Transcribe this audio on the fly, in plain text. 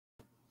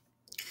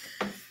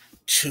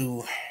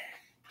to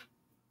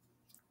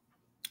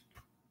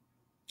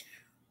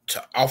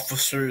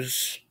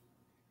officers,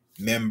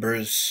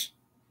 members,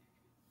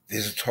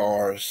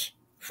 visitors,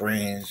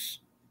 friends,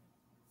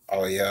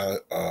 all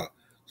y'all,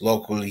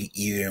 locally,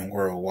 even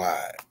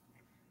worldwide.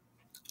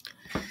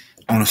 I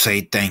want to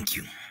say thank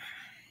you.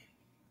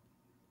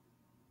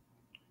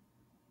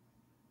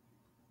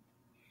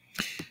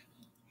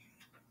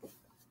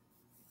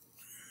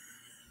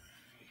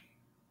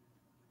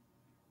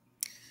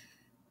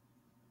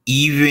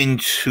 Even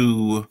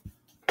to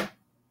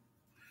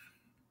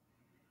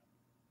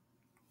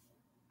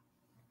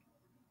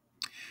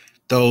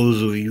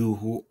those of you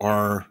who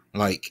are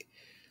like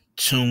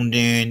tuned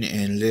in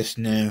and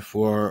listening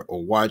for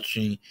or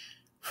watching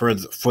for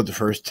the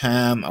first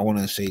time, I want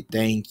to say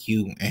thank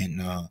you,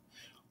 and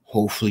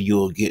hopefully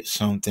you'll get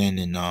something,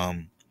 and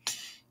and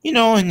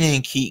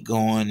then keep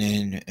going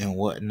and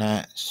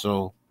whatnot.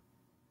 So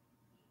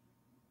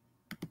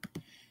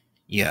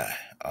yeah,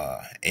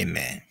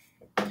 amen.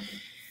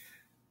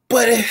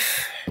 But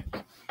if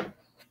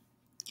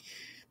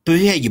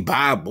you had your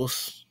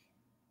Bibles,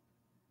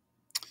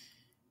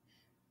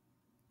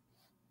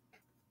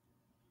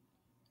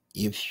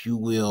 if you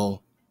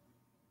will,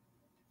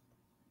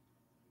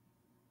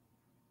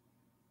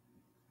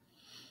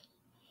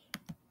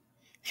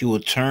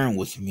 turn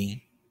with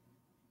me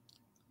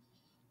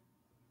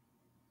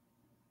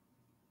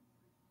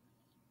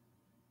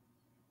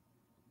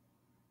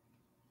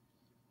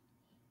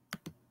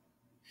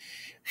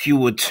if you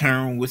would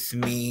turn with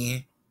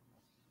me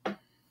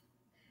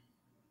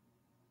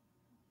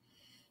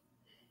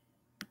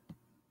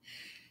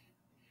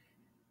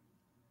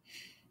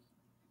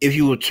if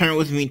you would turn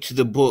with me to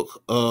the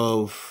book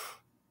of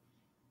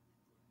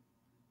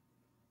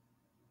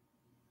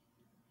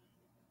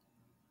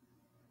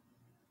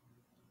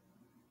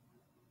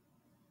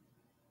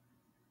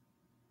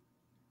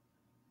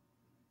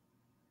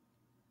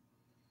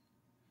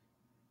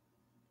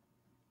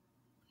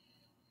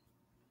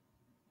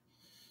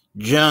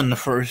John, the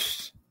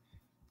first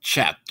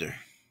chapter.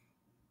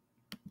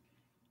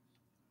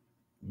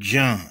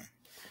 John,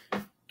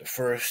 the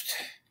first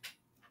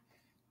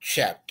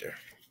chapter.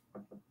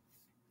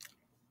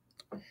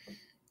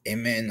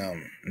 Amen.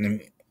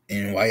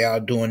 And while y'all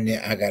doing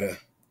that, I gotta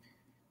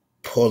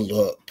pull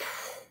up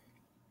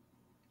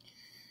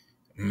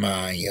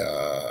my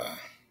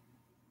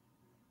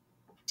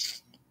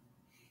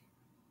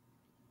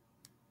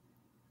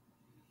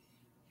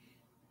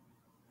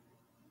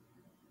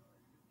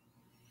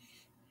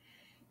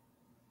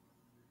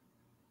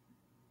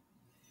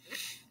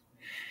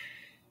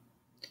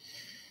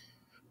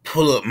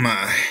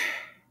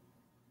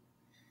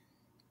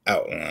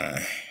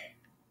outline.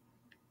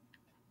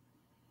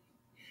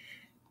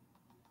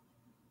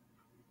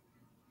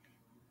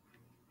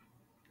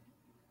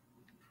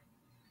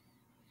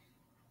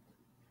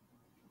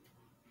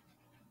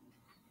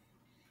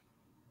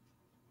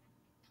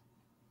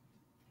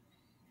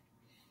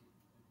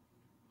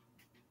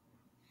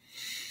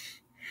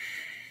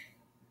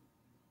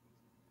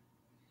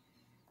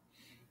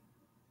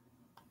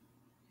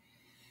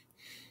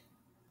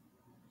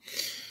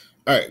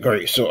 All right,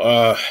 great.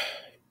 So,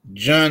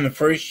 John, the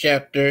first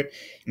chapter,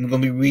 I'm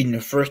going to be reading the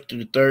first to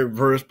the third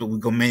verse, but we're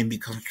going to mainly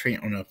concentrate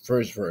on the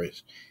first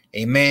verse.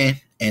 Amen.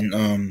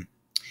 And,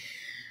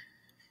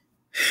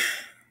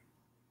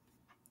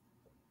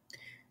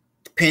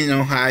 depending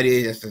on how it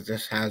is,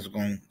 that's how it's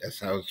going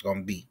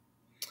to be.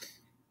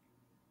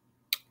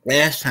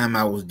 Last time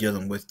I was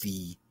dealing with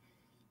the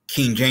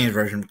King James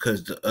Version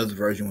because the other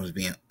version was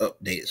being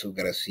updated, so we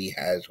got to see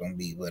how it's going to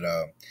be. But,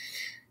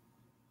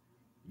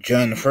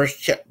 John, the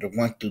first chapter,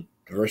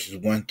 verses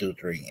 1 through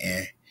 3.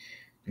 And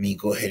let me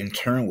go ahead and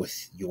turn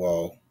with you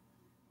all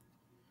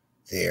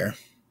there.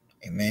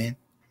 Amen.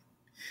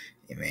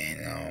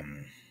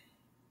 Amen.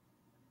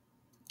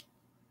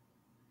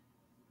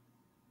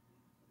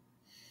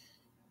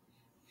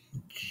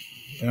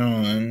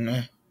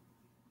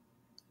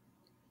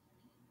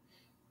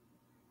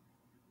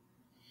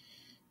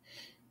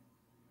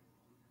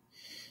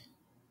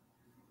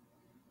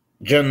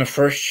 John, the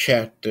first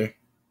chapter.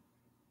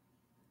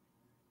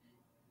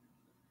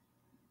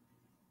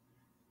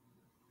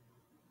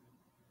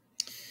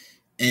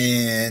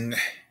 And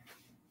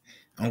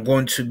I'm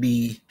going to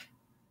be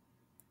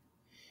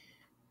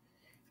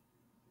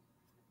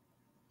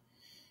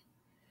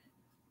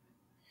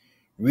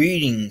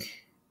reading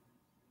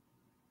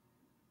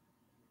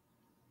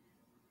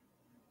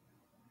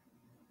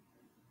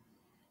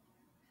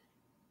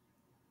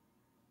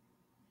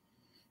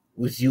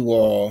with you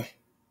all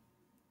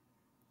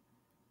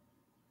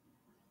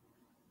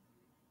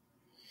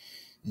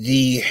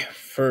the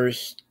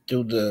first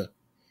through the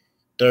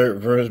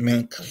third verse,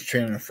 man,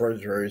 concentrating on the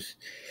first verse.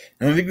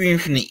 And I'm going to be reading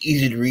from the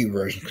easy to read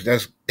version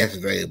because that's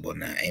available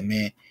now.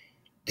 Amen.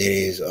 That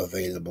is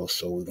available,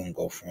 so we're gonna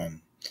go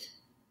from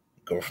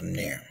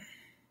there.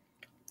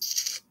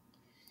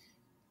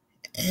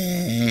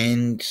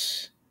 And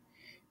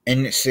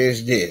it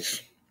says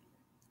this: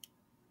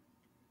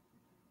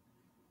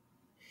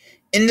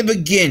 in the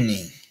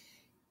beginning,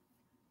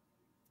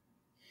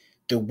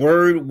 The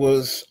Word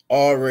was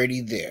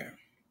already there.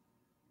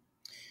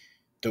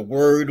 The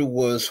Word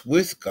was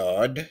with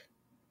God.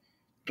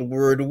 The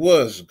Word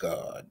was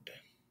God.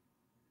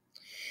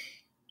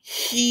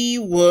 He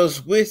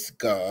was with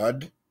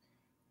God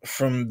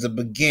from the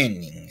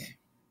beginning.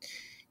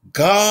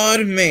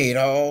 God made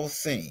all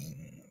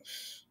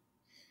things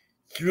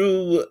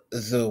through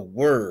the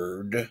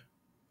Word.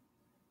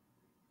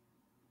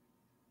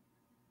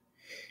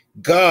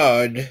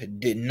 God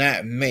did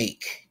not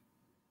make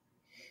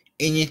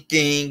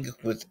anything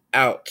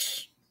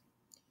without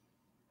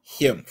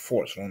Him.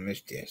 Force won't miss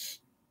this.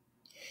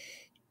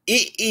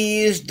 It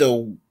is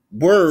the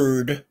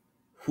Word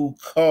who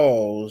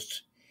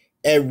caused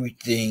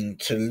everything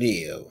to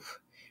live.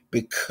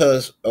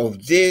 Because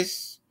of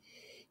this,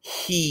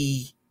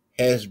 He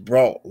has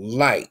brought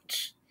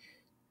light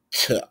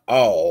to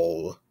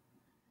all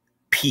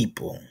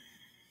people.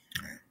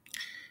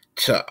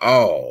 To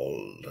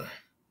all.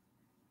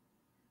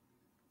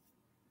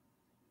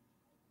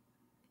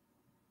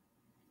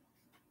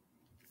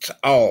 To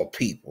all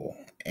people.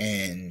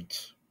 And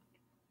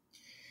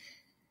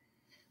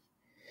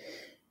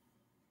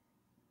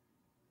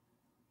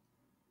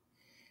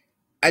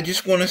I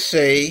just want to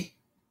say,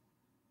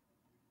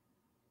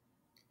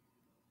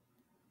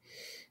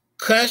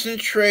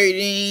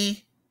 concentrating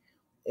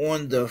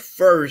on the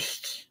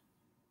first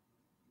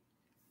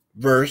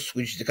verse,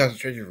 which is the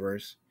concentration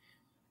verse.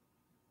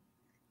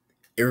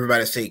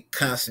 Everybody say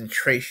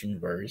concentration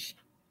verse.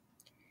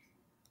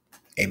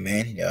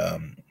 Amen.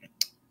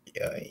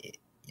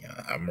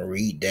 I'm gonna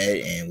read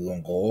that and we're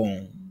gonna go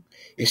on.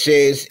 It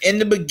says, "In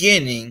the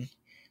beginning,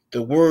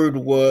 the Word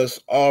was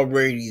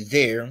already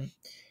there.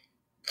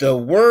 The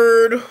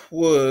Word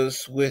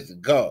was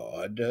with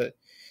God.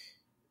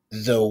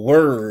 The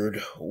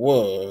Word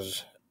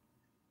was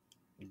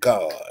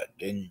God."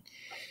 And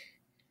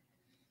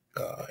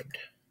God.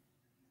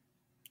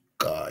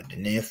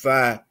 And if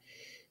I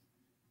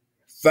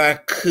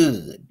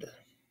could,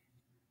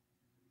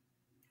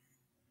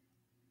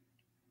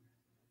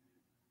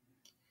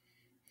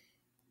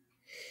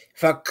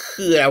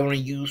 I want to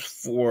use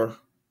for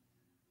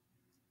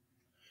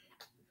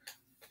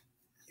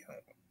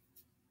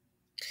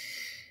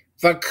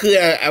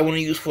I want to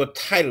use for a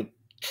title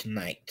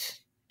tonight,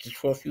 just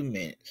for a few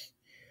minutes,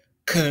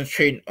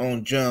 concentrating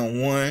on John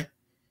 1,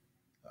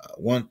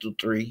 1 through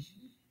 3.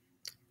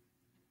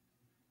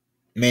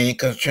 Mainly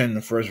concentrating on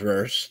the first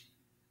verse.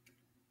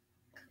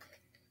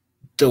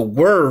 The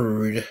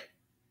Word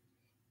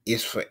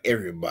is for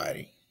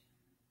everybody.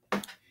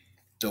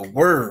 The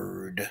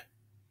Word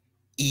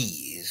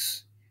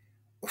is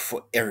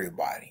for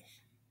everybody.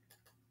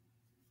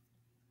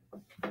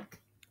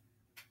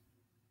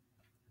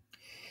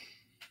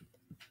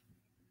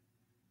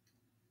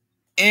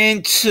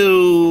 And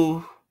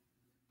to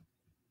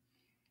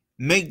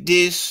make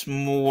this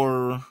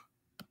more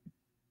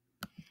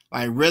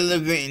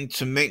relevant and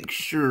to make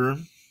sure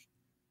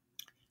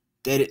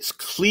that it's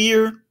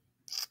clear,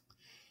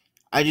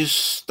 I just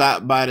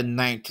stopped by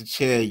tonight to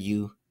tell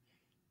you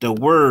the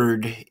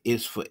Word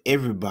is for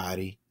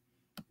everybody,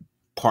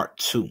 part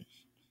 2.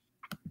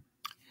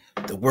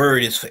 The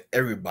Word is for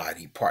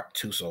everybody, part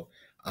 2. So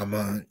I'm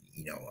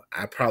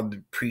I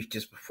probably preached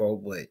this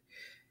before, but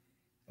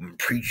I'm gonna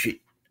preach it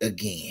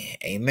again.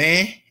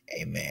 Amen.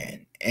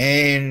 Amen.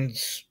 And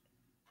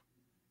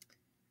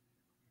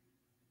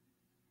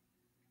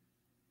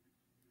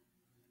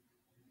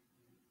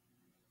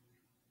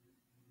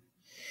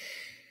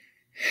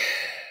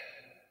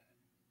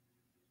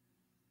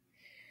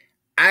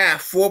I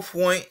got 4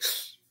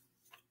 points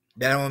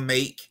that I'm gonna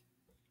make,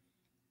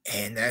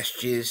 and that's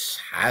just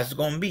how it's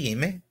gonna be.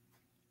 Amen.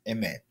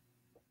 Amen.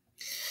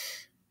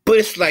 But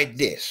it's like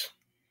this: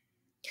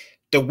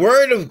 the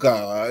Word of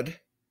God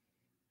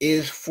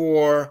is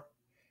for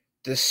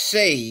the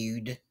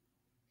saved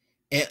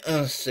and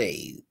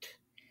unsaved.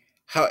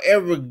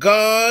 However,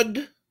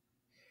 God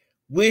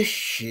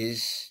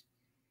wishes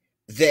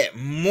that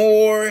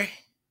more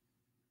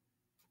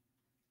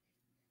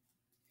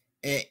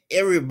and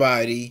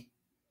everybody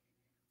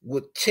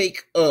would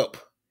take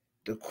up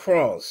the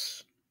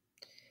cross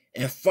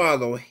and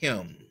follow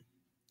Him.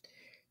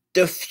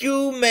 The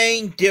few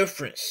main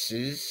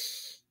differences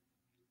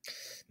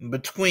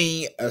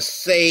between a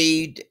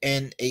saved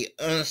and a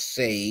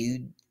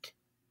unsaved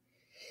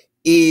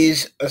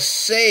is a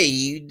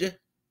saved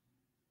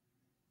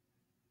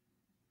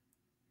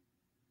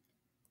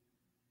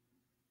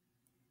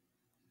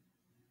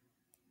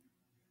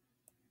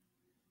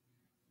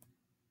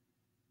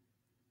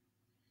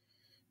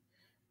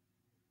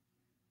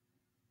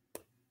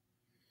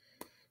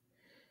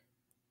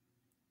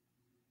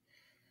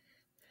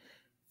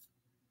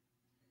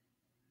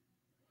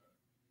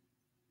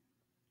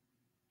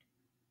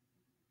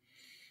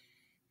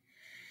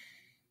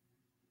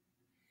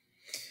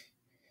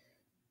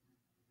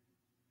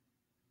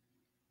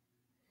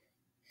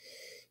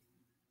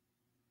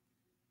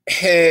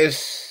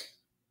has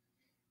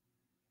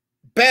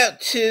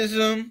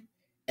baptism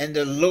and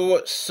the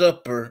Lord's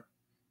Supper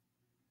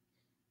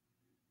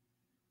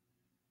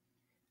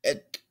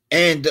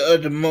and the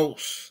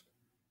uttermost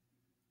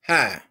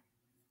Hi.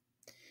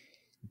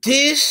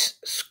 This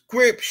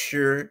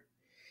scripture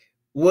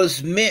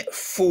was meant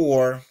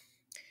for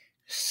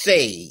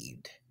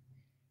saved.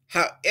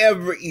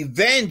 However,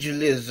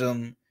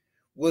 evangelism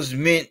was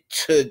meant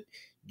to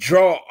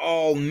draw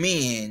all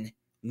men,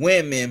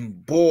 women,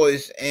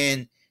 boys,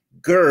 and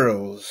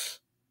girls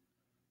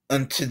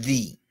unto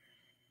thee,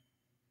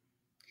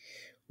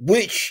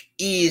 which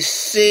is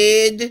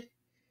said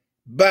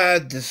by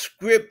the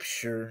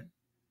scripture,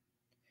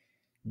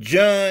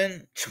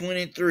 John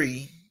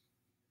 23,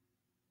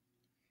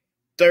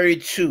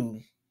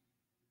 32,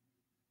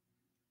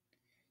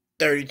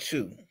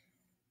 32.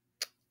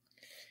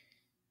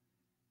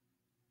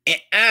 And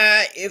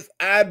if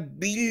I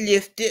be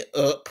lifted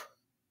up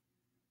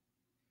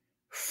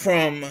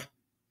from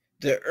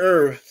the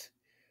earth,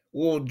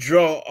 will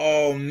draw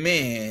all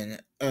men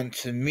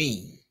unto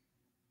me.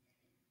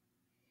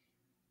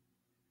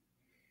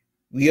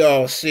 We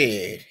all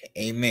said,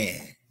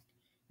 Amen.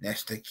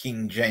 That's the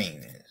King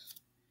James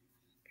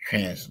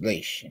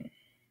translation.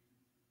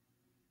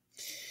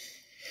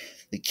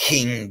 The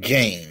King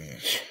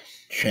James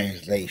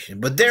translation.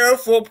 But there are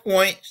 4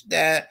 points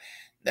that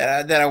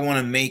I want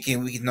to make,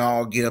 and we can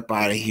all get up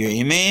out of here.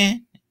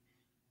 Amen.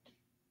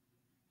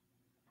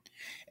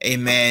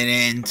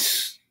 Amen.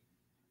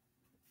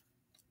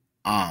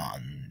 And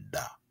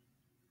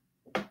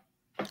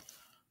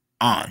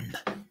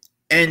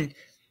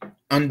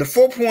on the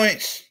 4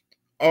 points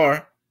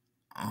are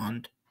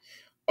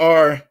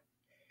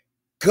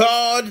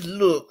God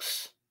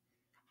looks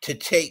to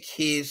take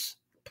his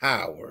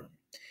power.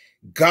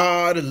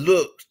 God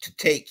looks to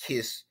take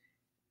his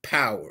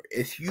power.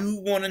 If you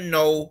want to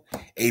know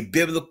a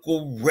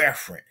biblical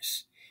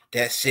reference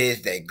that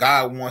says that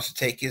God wants to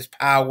take his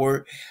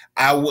power,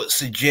 I would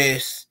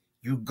suggest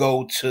you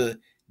go to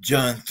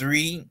John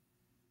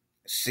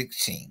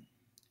 3:16.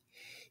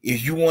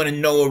 If you want to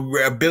know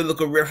a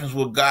biblical reference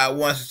where God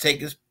wants to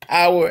take his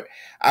power,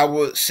 I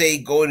would say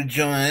go to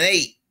John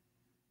 8:32.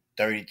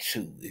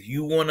 If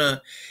you want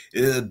a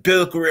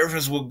biblical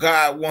reference where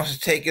God wants to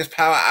take his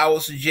power, I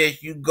would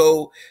suggest you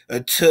go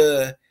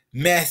to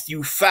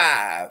Matthew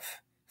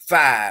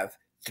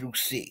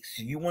 5:5-6.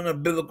 If you want a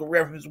biblical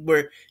reference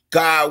where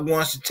God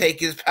wants to take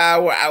his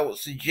power, I would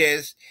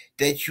suggest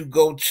that you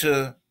go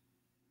to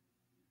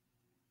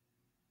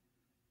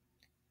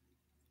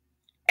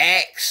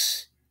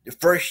Acts, the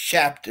 1st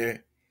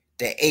chapter,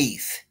 the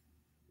 8th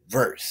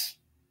verse.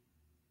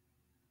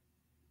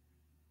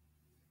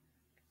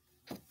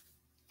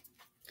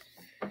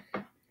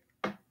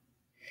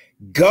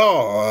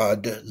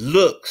 God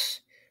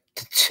looks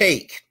to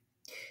take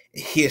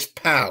his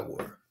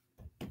power.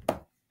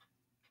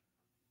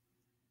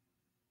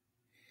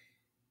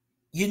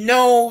 You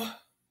know,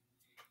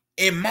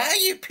 in my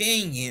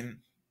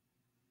opinion,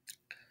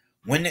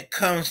 when it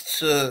comes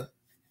to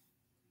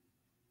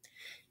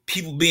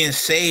people being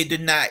saved or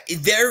not,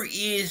 there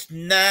is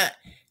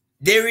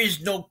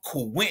no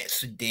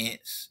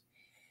coincidence,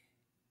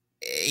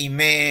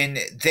 amen,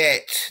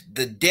 that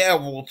the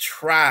devil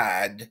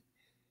tried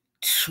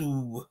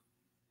to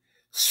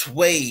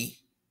sway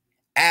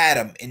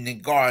Adam in the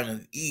Garden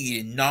of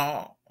Eden.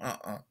 No,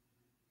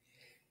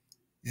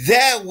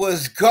 that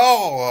was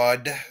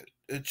God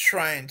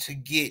trying to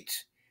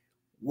get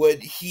what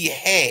he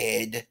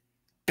had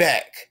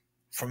back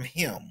from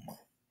him.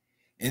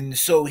 And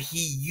so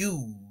he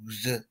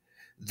used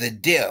the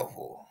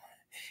devil.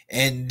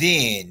 And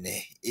then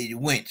it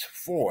went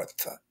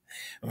forth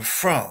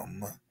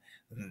from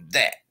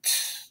that.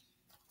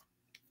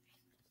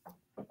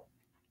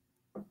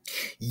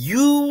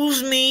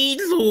 Use me,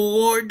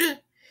 Lord,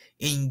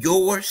 in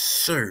your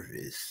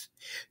service,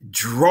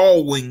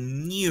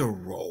 drawing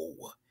nearer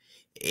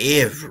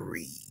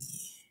every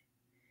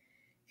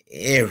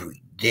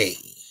day.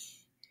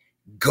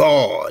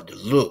 God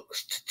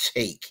looks to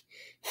take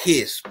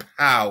his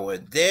power.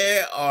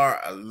 There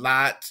are a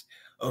lot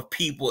of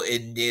people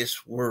in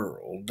this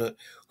world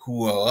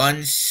who are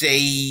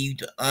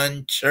unsaved,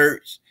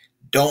 unchurched,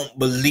 don't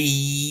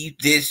believe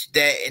this,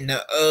 that, and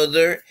the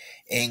other,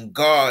 and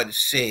God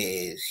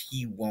says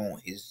he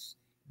wants his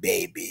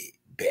baby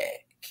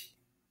back.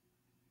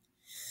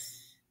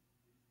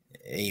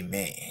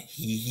 Amen.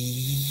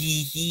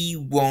 He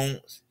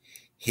wants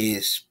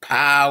his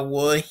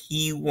power.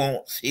 He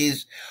wants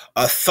his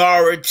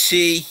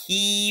authority.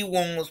 He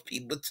wants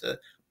people to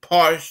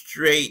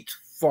prostrate,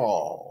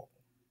 fall,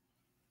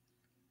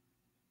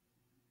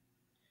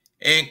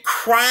 and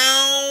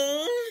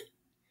crown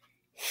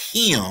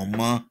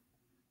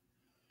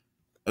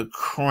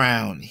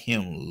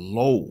him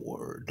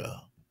Lord.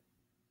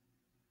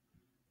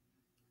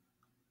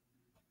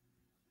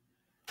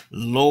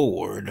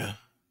 Lord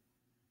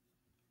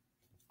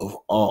of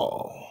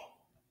all.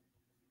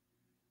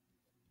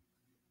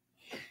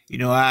 You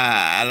know,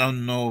 I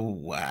don't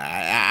know.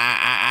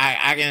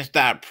 I can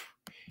stop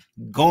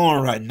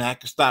going right now. I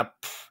can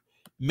stop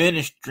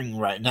ministering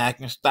right now. I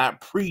can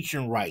stop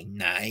preaching right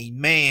now.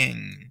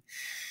 Amen.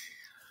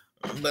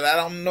 But I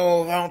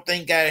don't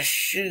think I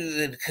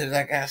should, because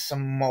I got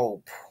some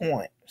more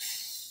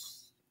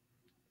points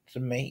to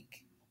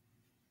make.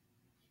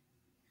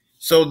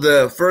 So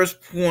the first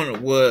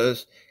point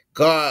was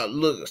God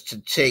looks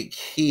to take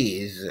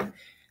his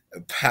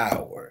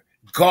power.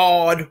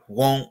 God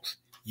wants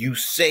you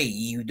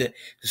saved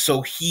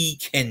so he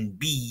can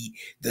be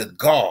the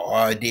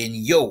God in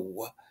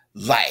your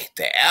life,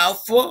 the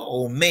Alpha,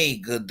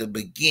 Omega, the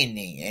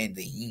beginning and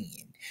the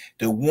end,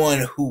 the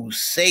one who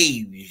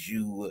saves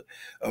you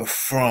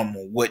from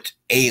what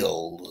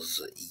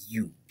ails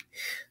you.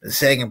 The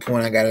second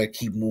point, I gotta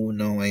keep moving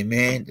on,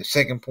 amen. The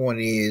second point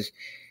is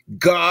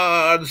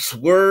God's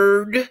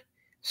word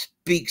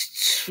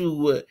speaks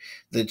to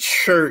the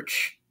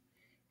church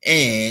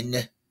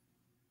and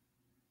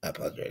I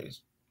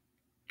apologize.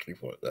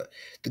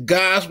 The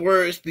God's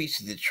word speaks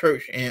to the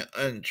church and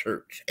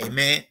unchurched.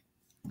 Amen.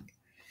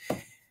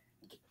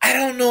 I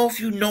don't know if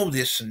you know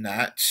this or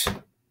not.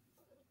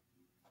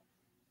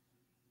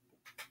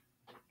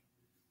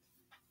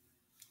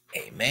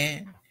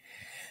 Amen.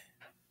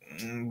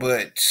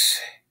 But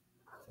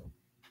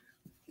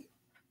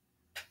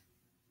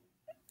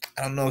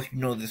I don't know if you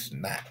know this or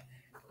not.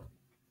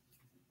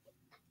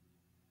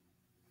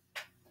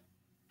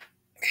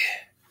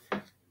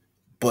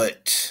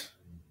 But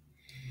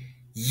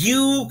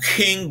you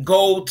can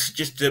go to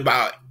just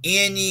about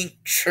any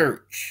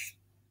church.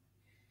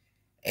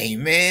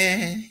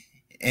 Amen.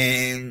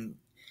 And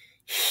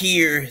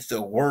hear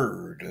the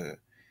word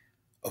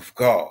of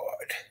God.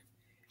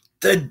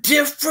 The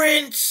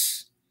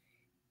difference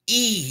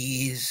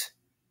is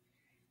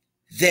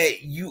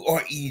that you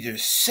are either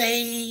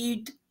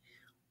saved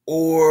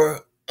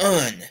or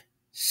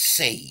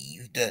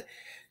unsaved,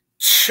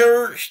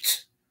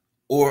 churched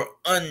or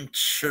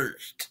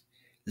unchurched,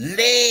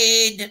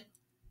 led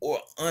or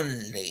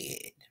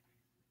unled.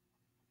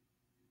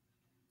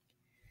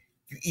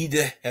 You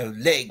either have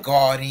let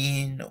God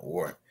in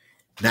or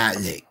not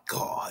let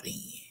God in.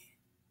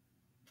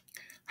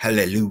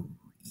 Hallelujah.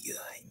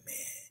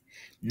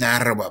 Amen.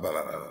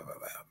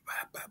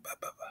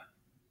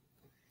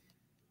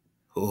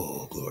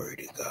 Oh, glory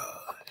to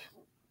God.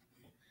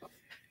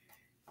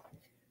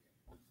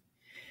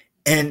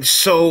 And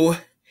so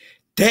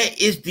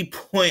that is the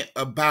point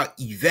about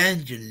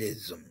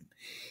evangelism.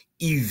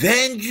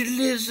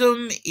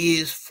 Evangelism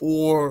is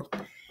for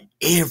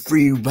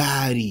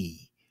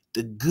everybody.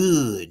 The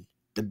good,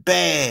 the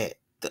bad,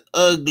 the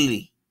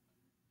ugly,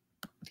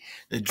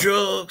 the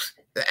drugs,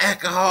 the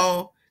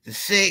alcohol, the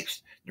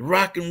sex, the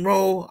rock and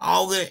roll,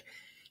 all that.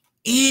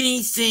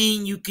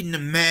 Anything you can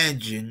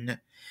imagine,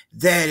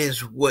 that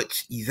is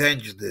what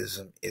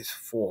evangelism is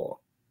for.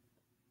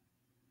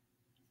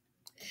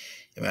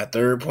 And my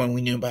third point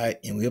we knew about,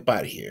 and we're up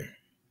out of here.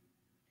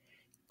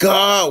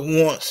 God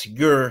wants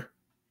your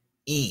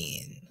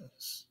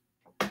ends.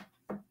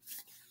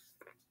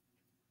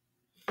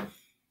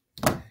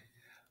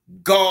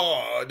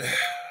 God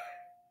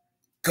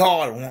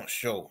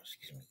wants your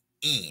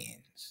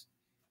ends.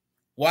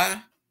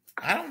 Why?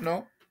 I don't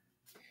know.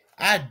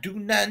 I do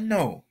not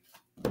know.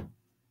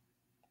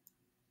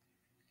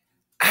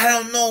 I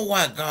don't know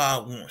why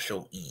God wants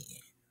your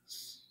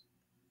ends.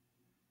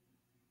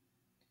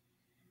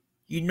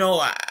 You know,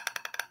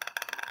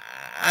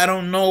 I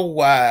don't know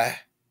why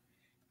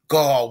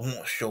God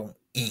wants your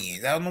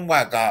ends. I don't know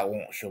why God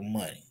wants your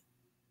money.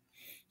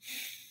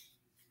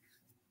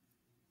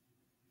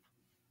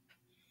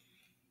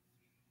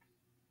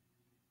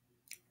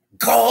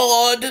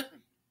 God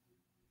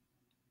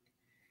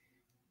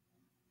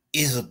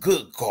is a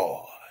good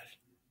God.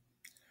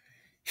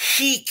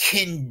 He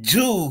can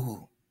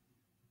do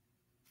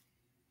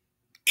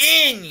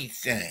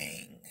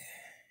anything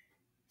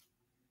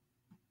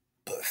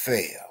but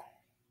fail.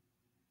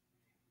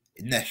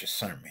 And that's your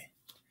sermon.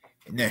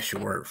 And that's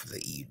your word for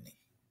the evening.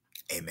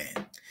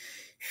 Amen.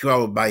 If you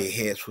all would bow your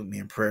heads with me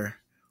in prayer.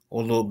 Oh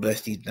Lord,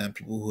 bless these dumb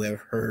people who have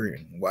heard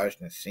and watched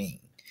and seen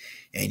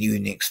and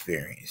even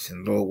experienced.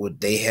 And Lord,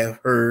 what they have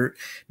heard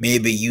may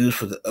be used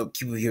for the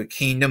upkeep of your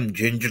kingdom,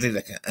 gingerly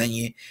like an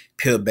onion,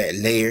 peeled back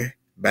layer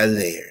by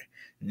layer.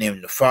 In the name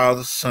of the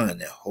Father, Son,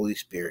 and the Holy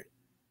Spirit.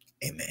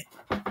 Amen.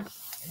 Amen.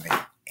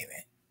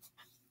 Amen.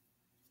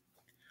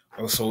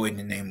 Also in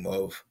the name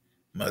of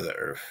Mother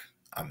Earth.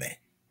 Amen.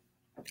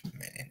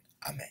 Amen.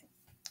 Amen.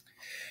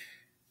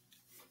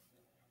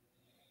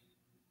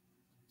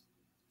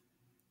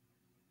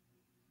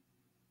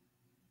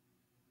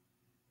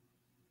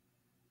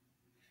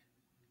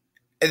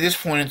 At this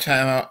point in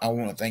time, I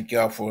want to thank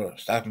y'all for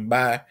stopping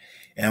by.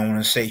 And I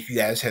want to say if you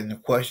guys have any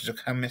questions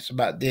or comments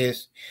about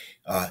this,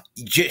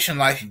 Egyptian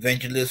Life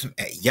Evangelism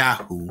at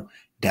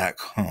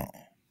yahoo.com.